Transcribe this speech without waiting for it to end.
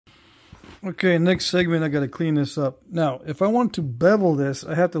Okay, next segment, I got to clean this up. Now, if I want to bevel this,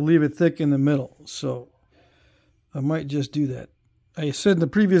 I have to leave it thick in the middle. So I might just do that. I said in the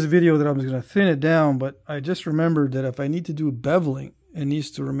previous video that I was going to thin it down, but I just remembered that if I need to do beveling, it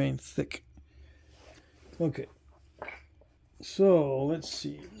needs to remain thick. Okay. So let's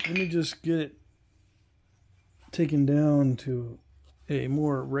see. Let me just get it taken down to a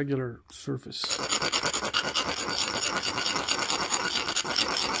more regular surface.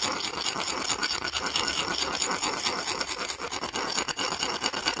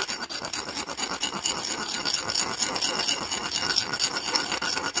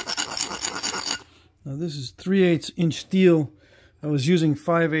 Now this is 3/8 inch steel. I was using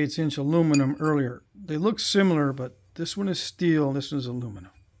 5/8 inch aluminum earlier. They look similar, but this one is steel, this one is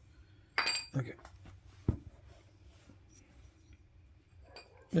aluminum. Okay.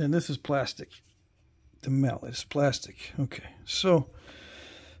 And this is plastic. The mallet is plastic. Okay, so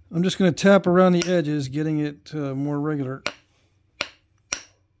I'm just going to tap around the edges, getting it more regular.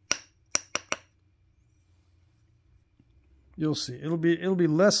 You'll see. It'll be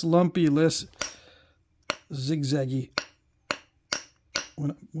less lumpy, less zigzaggy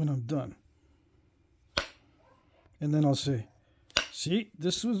when I'm done. And then I'll say, see,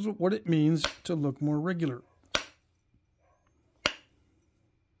 this is what it means to look more regular.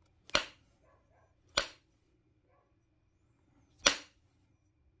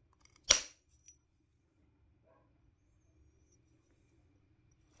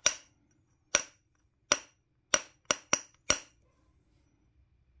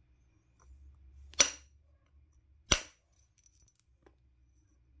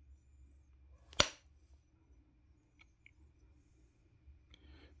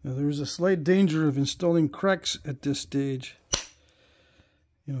 Now there's a slight danger of installing cracks at this stage.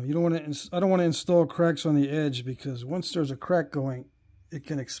 You know, you don't want to. I don't want to install cracks on the edge, because once there's a crack going, it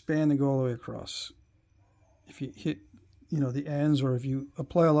can expand and go all the way across. If you hit, you know, the ends, or if you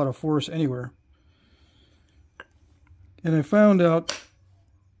apply a lot of force anywhere. And I found out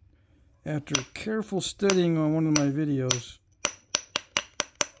after careful studying on one of my videos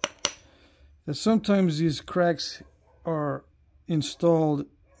that sometimes these cracks are installed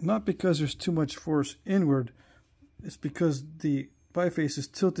not because there's too much force inward, it's because the biface is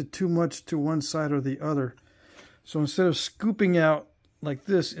tilted too much to one side or the other. So instead of scooping out like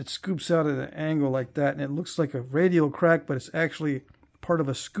this, it scoops out at an angle like that, and it looks like a radial crack, but it's actually part of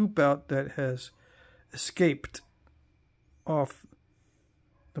a scoop out that has escaped off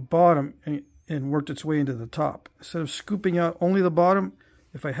the bottom and worked its way into the top. Instead of scooping out only the bottom,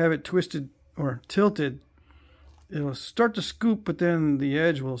 if I have it twisted or tilted, it'll start to scoop, but then the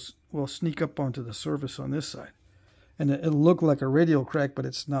edge will sneak up onto the surface on this side. And it'll look like a radial crack, but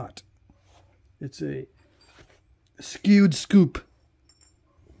it's not. It's a skewed scoop.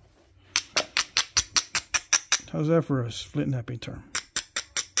 How's that for a flint-knapping term?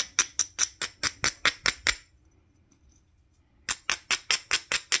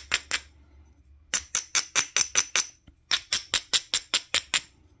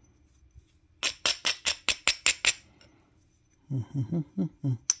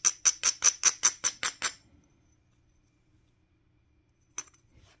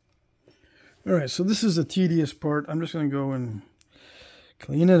 All right, so this is the tedious part. I'm just going to go and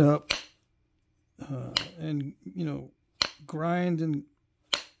clean it up and, you know, grind and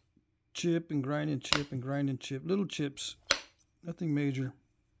chip and grind and chip and grind and chip. Little chips, nothing major.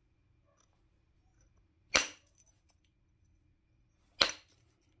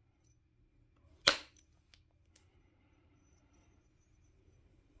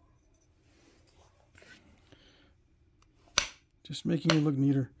 Just making it look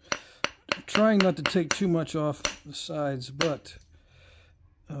neater. I'm trying not to take too much off the sides, but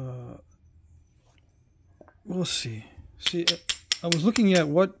we'll see. See, I was looking at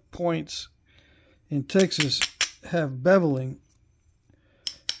what points in Texas have beveling,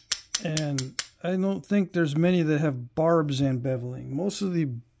 and I don't think there's many that have barbs and beveling. Most of the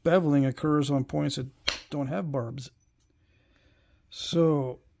beveling occurs on points that don't have barbs.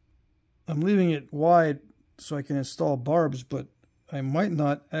 So I'm leaving it wide so I can install barbs, but I might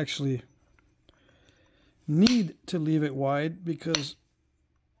not actually need to leave it wide, because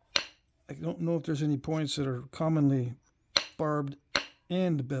I don't know if there's any points that are commonly barbed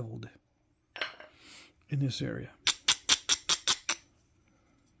and beveled in this area.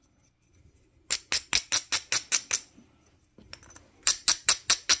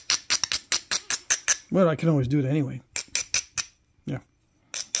 But I can always do it anyway. Yeah.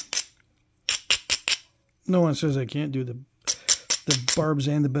 No one says I can't do the barbs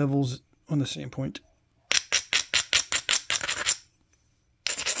and the bevels on the same point.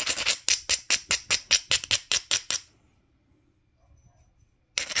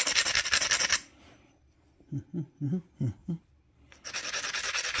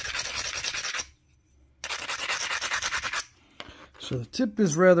 So the tip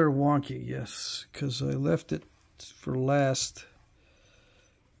is rather wonky, yes, because I left it for last.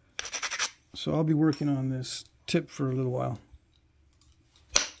 So I'll be working on this tip for a little while.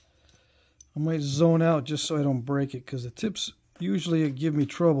 I might zone out just so I don't break it, because the tips usually give me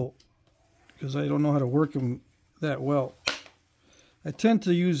trouble because I don't know how to work them that well. I tend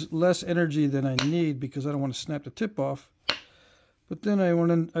to use less energy than I need because I don't want to snap the tip off. But then I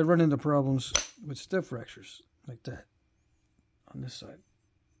run into problems with step fractures like that on this side.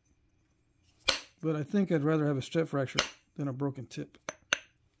 But I think I'd rather have a step fracture than a broken tip.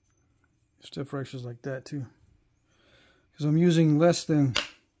 Step fractures like that too, because I'm using less than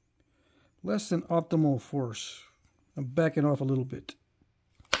optimal force. I'm backing off a little bit.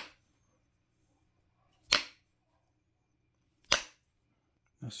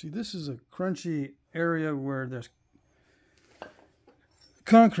 Now see, this is a crunchy area where there's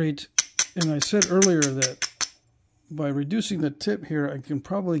concrete, and I said earlier that by reducing the tip here I can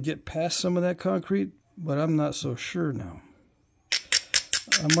probably get past some of that concrete, but I'm not so sure now.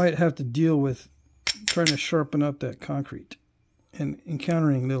 I might have to deal with trying to sharpen up that concrete and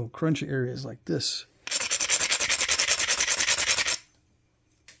encountering little crunchy areas like this.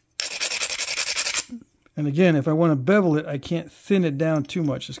 And again, if I want to bevel it, I can't thin it down too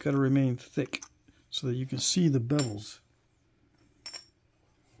much. It's got to remain thick so that you can see the bevels.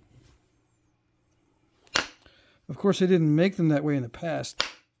 Of course, they didn't make them that way in the past.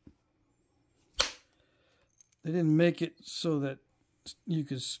 They didn't make it so that you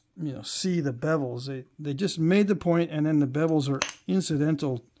could, see the bevels. They just made the point, and then the bevels are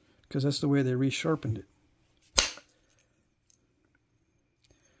incidental because that's the way they resharpened it.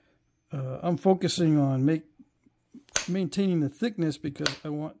 I'm focusing on maintaining the thickness because I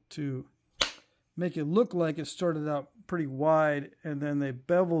want to make it look like it started out pretty wide and then they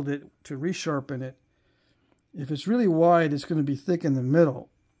beveled it to resharpen it. If it's really wide, it's going to be thick in the middle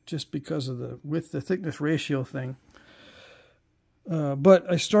just because of the width-to-thickness ratio thing. But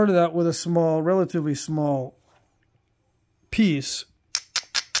I started out with a relatively small piece,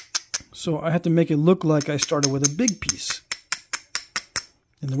 so I had to make it look like I started with a big piece.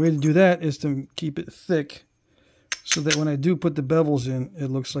 And the way to do that is to keep it thick so that when I do put the bevels in, it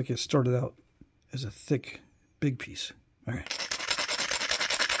looks like it started out as a thick, big piece. All right.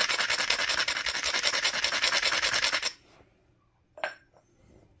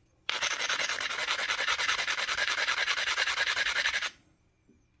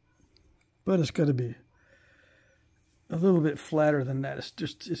 But it's got to be a little bit flatter than that.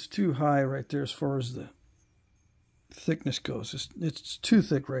 It's too high right there as far as the thickness goes. It's too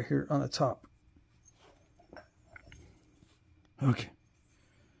thick right here on the top. Okay.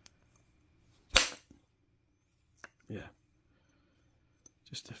 Yeah.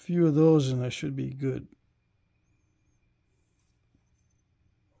 Just a few of those and I should be good.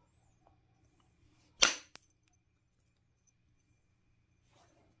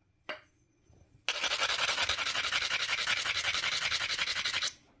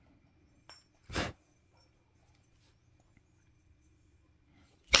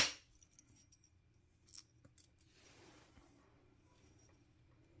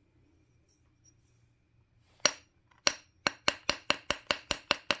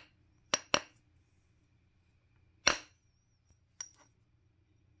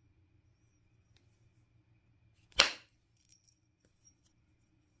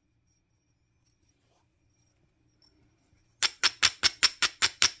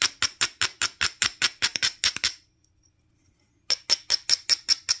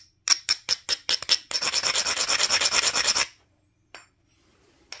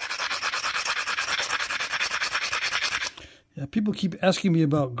 Yeah, people keep asking me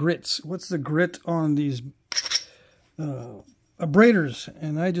about grits. What's the grit on these abraders?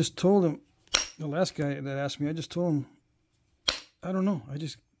 And I just told him, the last guy that asked me, I just told him, I don't know.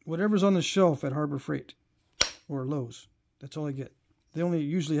 Whatever's on the shelf at Harbor Freight or Lowe's, that's all I get. They only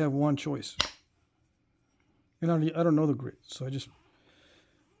usually have one choice. And I don't know the grit, so I just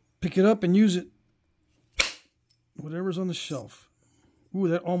pick it up and use it. Whatever's on the shelf. Ooh,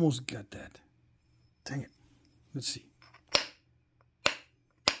 that almost got that. Dang it. Let's see.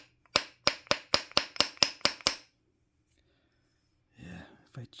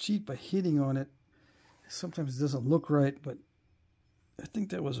 If I cheat by hitting on it, sometimes it doesn't look right, but I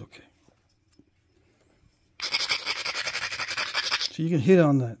think that was okay. So you can hit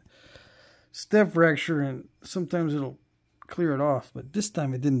on that step fracture and sometimes it'll clear it off, but this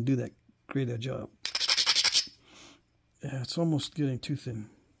time it didn't do that great a job. Yeah, it's almost getting too thin.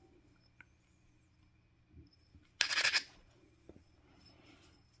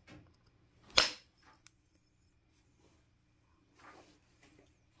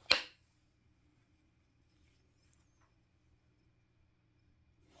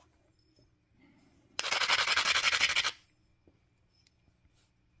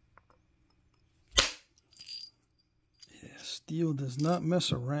 Steel does not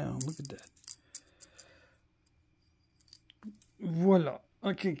mess around. Look at that. Voila.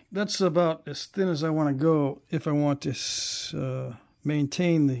 Okay, that's about as thin as I want to go if I want to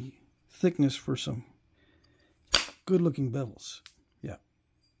maintain the thickness for some good-looking bevels. Yeah.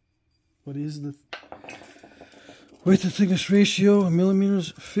 What is the weight to thickness ratio in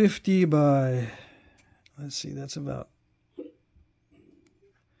millimeters? 50 by, let's see, that's about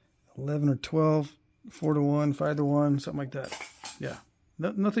 11 or 12, 4 to 1, 5 to 1, something like that. Yeah,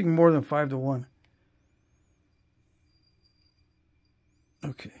 nothing more than 5 to 1.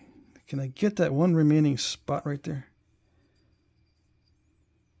 Okay, can I get that one remaining spot right there?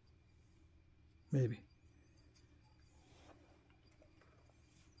 Maybe.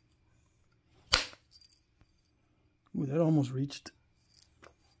 Ooh, that almost reached.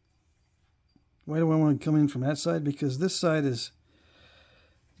 Why do I want to come in from that side? Because this side is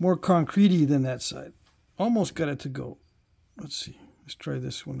more concrete-y than that side. Almost got it to go. Let's see. Let's try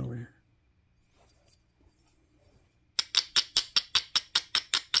this one over here.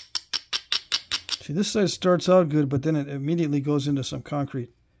 See, this side starts out good, but then it immediately goes into some concrete.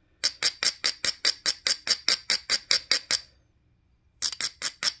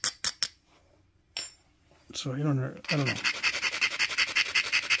 So I don't know.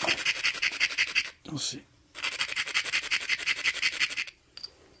 We'll see.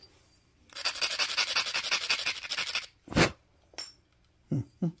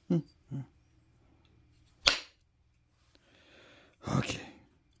 Okay.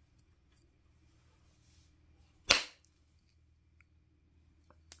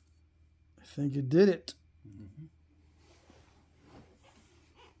 I think you did it.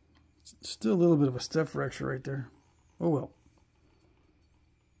 Still a little bit of a step fracture right there. Oh well.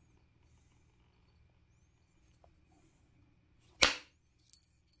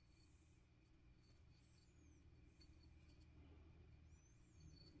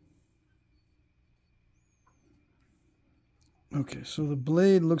 Okay, so the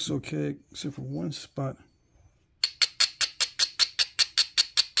blade looks okay, except for one spot.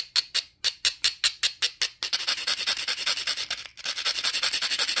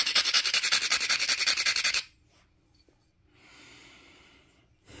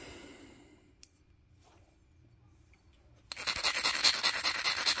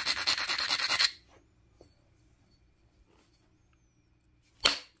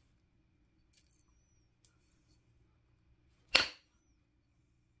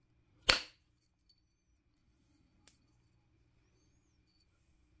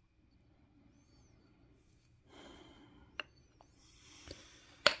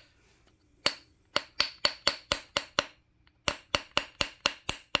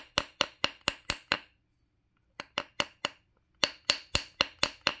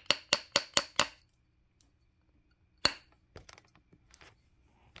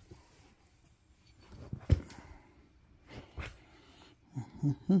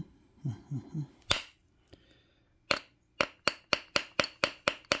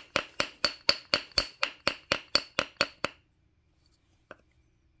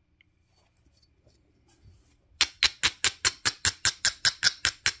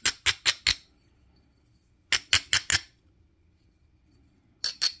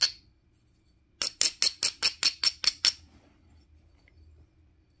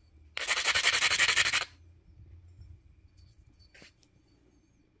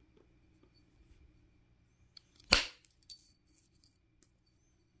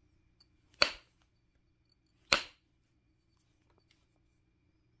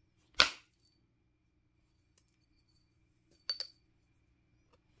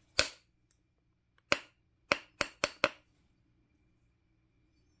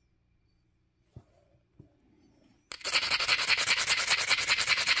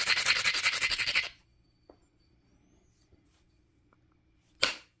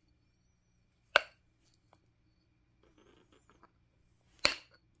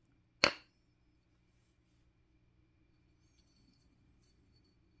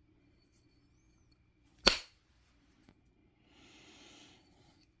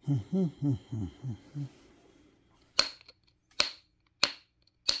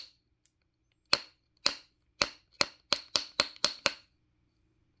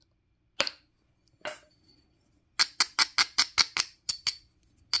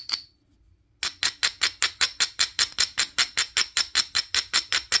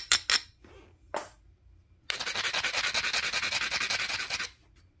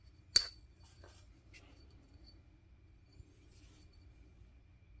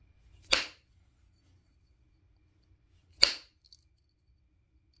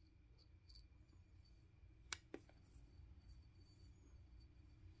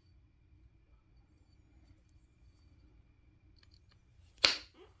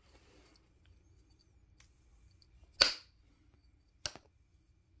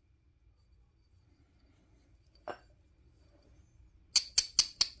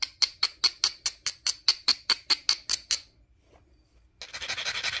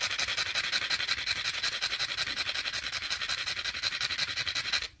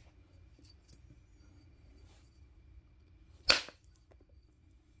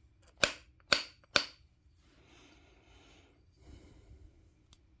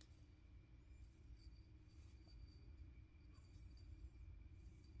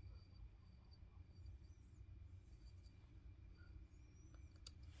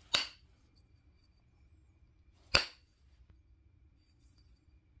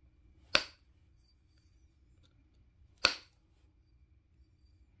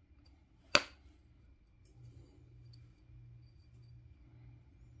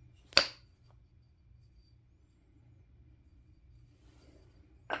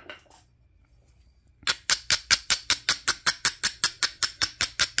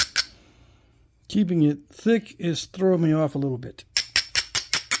 keeping it thick is throwing me off a little bit.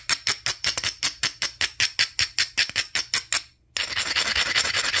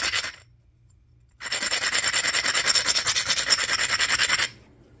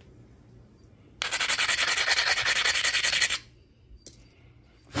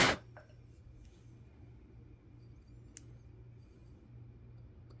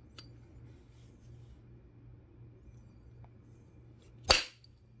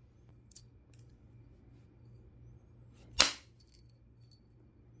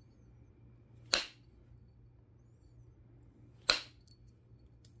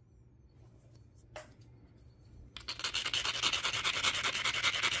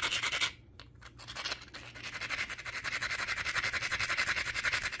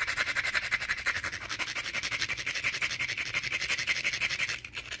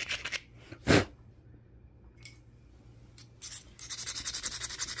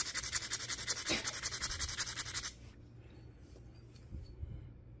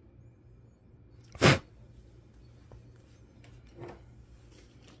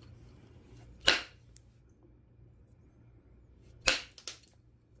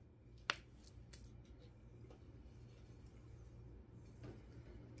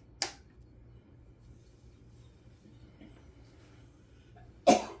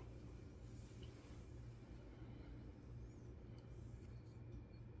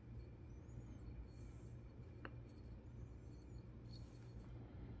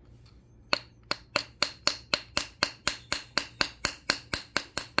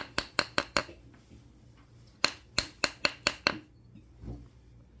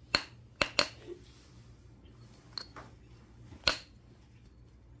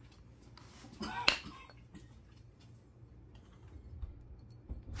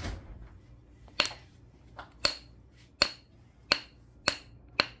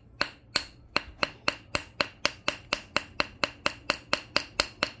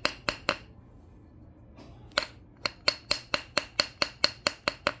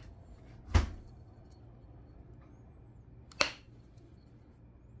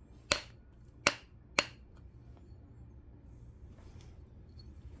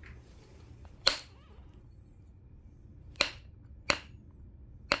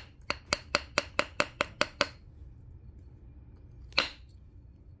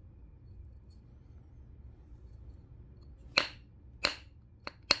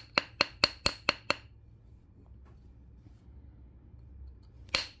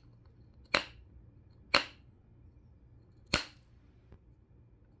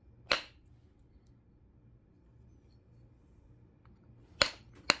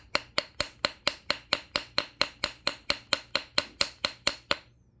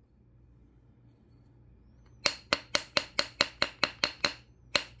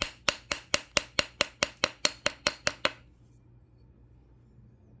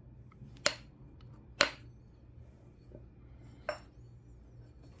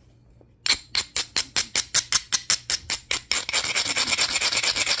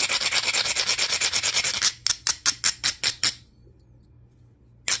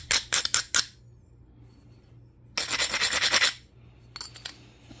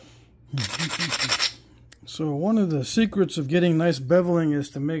 So one of the secrets of getting nice beveling is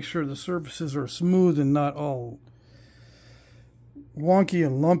to make sure the surfaces are smooth and not all wonky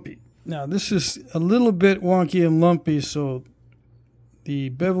and lumpy. Now this is a little bit wonky and lumpy, so the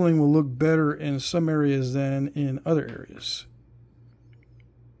beveling will look better in some areas than in other areas.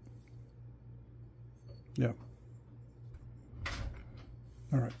 Yeah.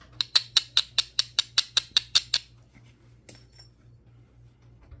 All right.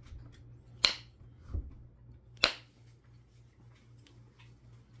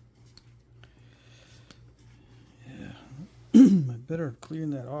 I better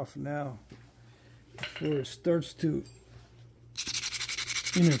clean that off now before it starts to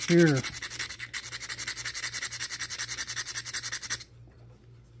interfere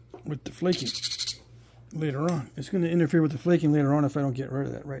with the flaking later on. It's going to interfere with the flaking later on if I don't get rid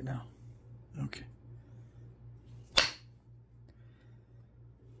of that right now. Okay.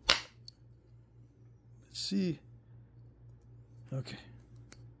 Let's see. Okay.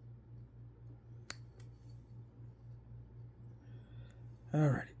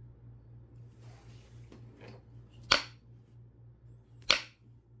 Alrighty.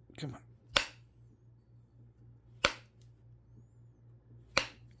 Come on.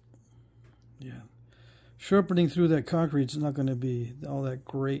 Yeah. Sharpening through that concrete is not going to be all that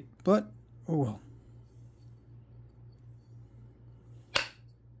great, but oh well.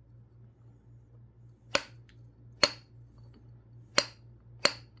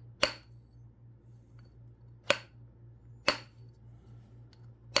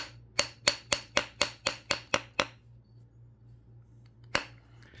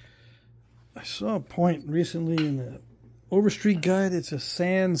 I saw a point recently in the Overstreet guide. It's a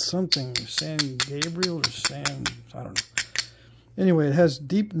San something, San Gabriel or San, I don't know. Anyway, it has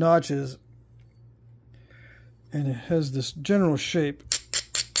deep notches and it has this general shape.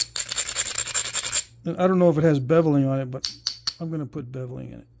 And I don't know if it has beveling on it, but I'm going to put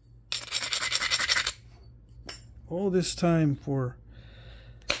beveling in it. All this time for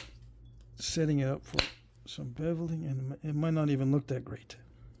setting it up for some beveling, and it might not even look that great.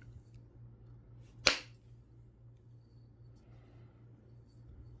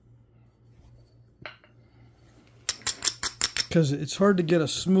 Because it's hard to get a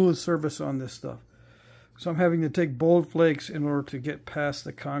smooth surface on this stuff. So I'm having to take bold flakes in order to get past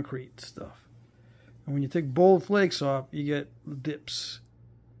the concrete stuff. And when you take bold flakes off, you get dips.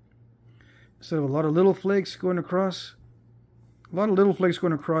 Instead of a lot of little flakes going across, a lot of little flakes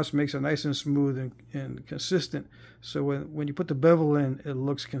going across makes it nice and smooth and consistent. So when you put the bevel in, it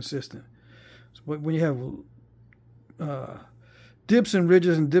looks consistent. So when you have dips and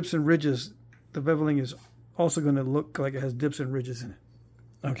ridges, the beveling is also going to look like it has dips and ridges in it.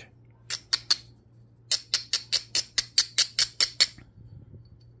 Okay.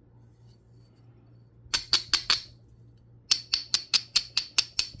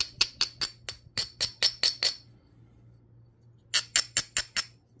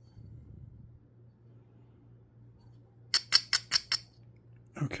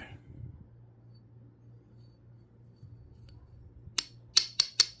 Okay.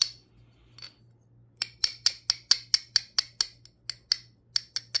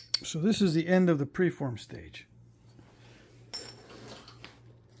 So this is the end of the preform stage.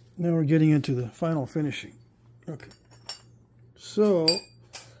 Now we're getting into the final finishing. Okay. So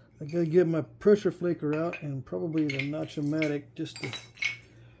I gotta get my pressure flaker out and probably the Notch-O-Matic just to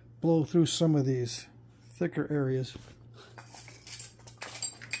blow through some of these thicker areas.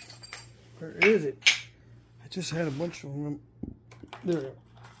 Where is it? I just had a bunch of them. There we go.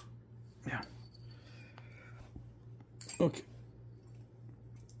 Yeah. Okay.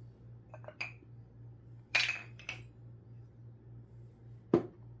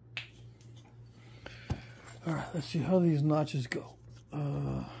 All right, let's see how these notches go.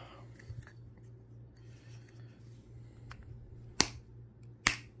 Let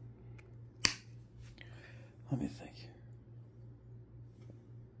me think.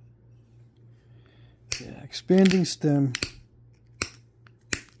 Yeah, expanding stem.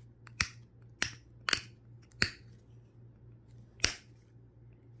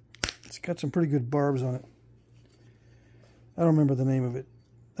 It's got some pretty good barbs on it. I don't remember the name of it.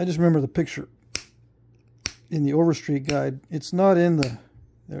 I just remember the picture in the Overstreet guide. It's not in the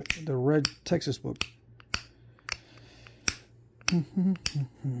red Texas book.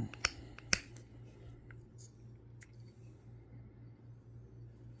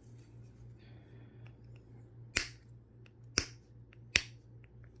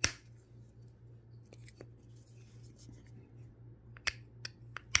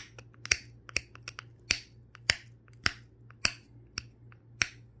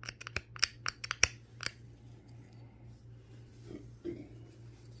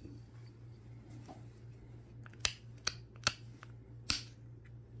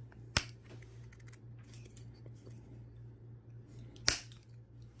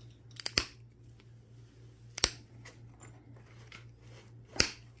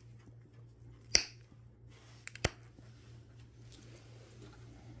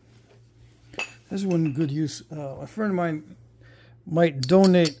 This is one good use. A friend of mine might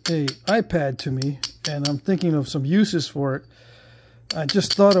donate a iPad to me, and I'm thinking of some uses for it. I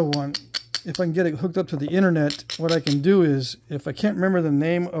just thought of one. If I can get it hooked up to the internet, what I can do is, if I can't remember the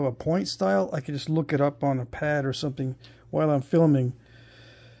name of a point style, I can just look it up on a pad or something while I'm filming.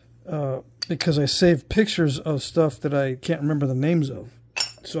 Because I save pictures of stuff that I can't remember the names of.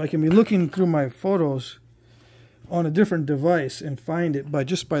 So I can be looking through my photos on a different device and find it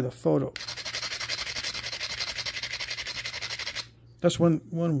just by the photo. That's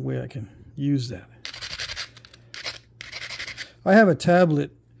one way I can use that. I have a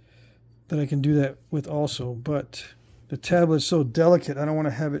tablet that I can do that with also, but the tablet's so delicate, I don't want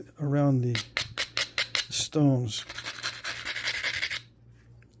to have it around the stones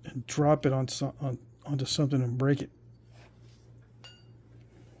and drop it onto something and break it.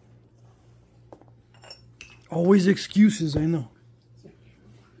 Always excuses, I know.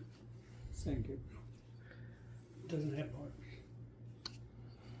 Thank you. Doesn't have barbs.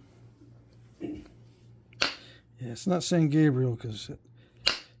 Yeah, it's not San Gabriel because it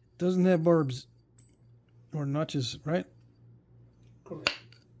doesn't have barbs or notches, right? Correct.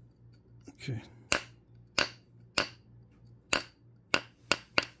 Okay.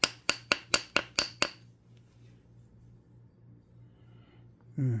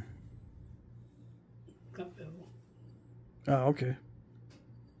 Got bevel. Ah, okay.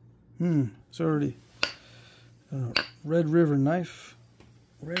 It's already Red River knife.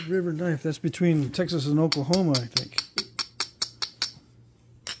 Red River knife. That's between Texas and Oklahoma, I think.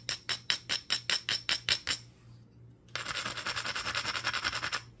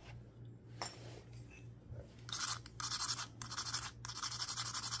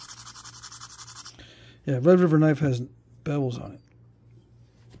 Yeah, Red River knife has bevels on it,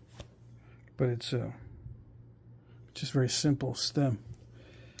 but it's just very simple stem.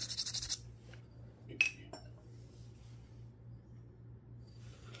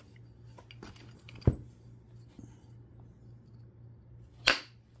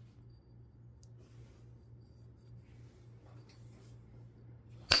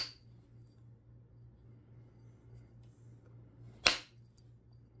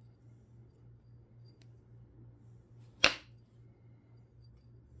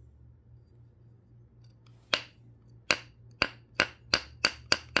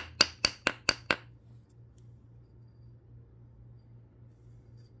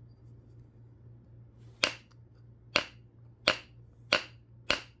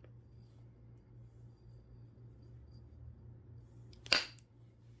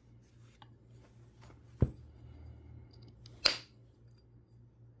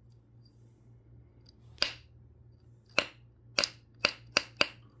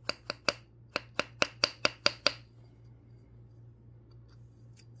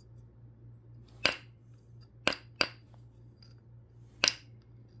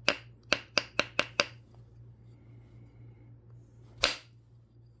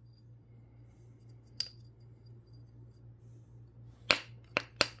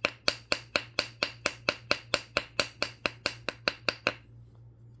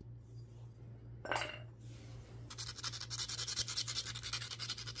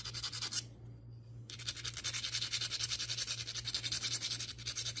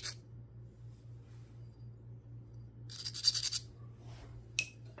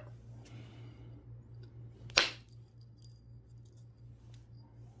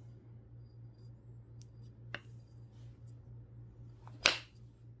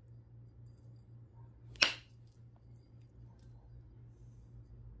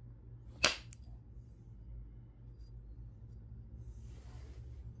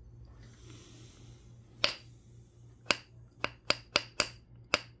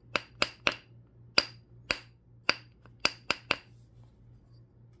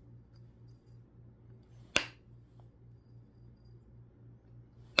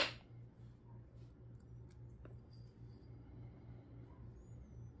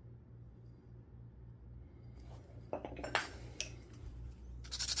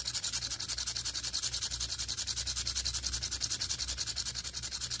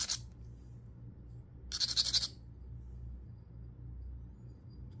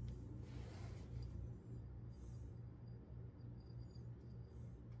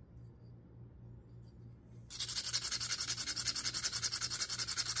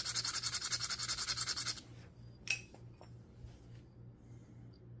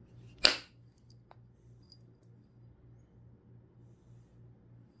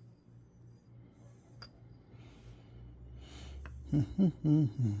 I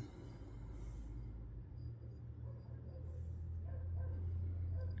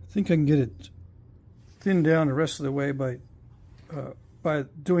think I can get it thinned down the rest of the way by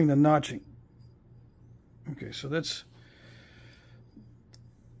doing the notching. Okay, so it's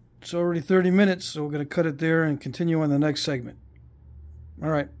already 30 minutes, so we're going to cut it there and continue on the next segment. All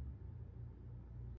right.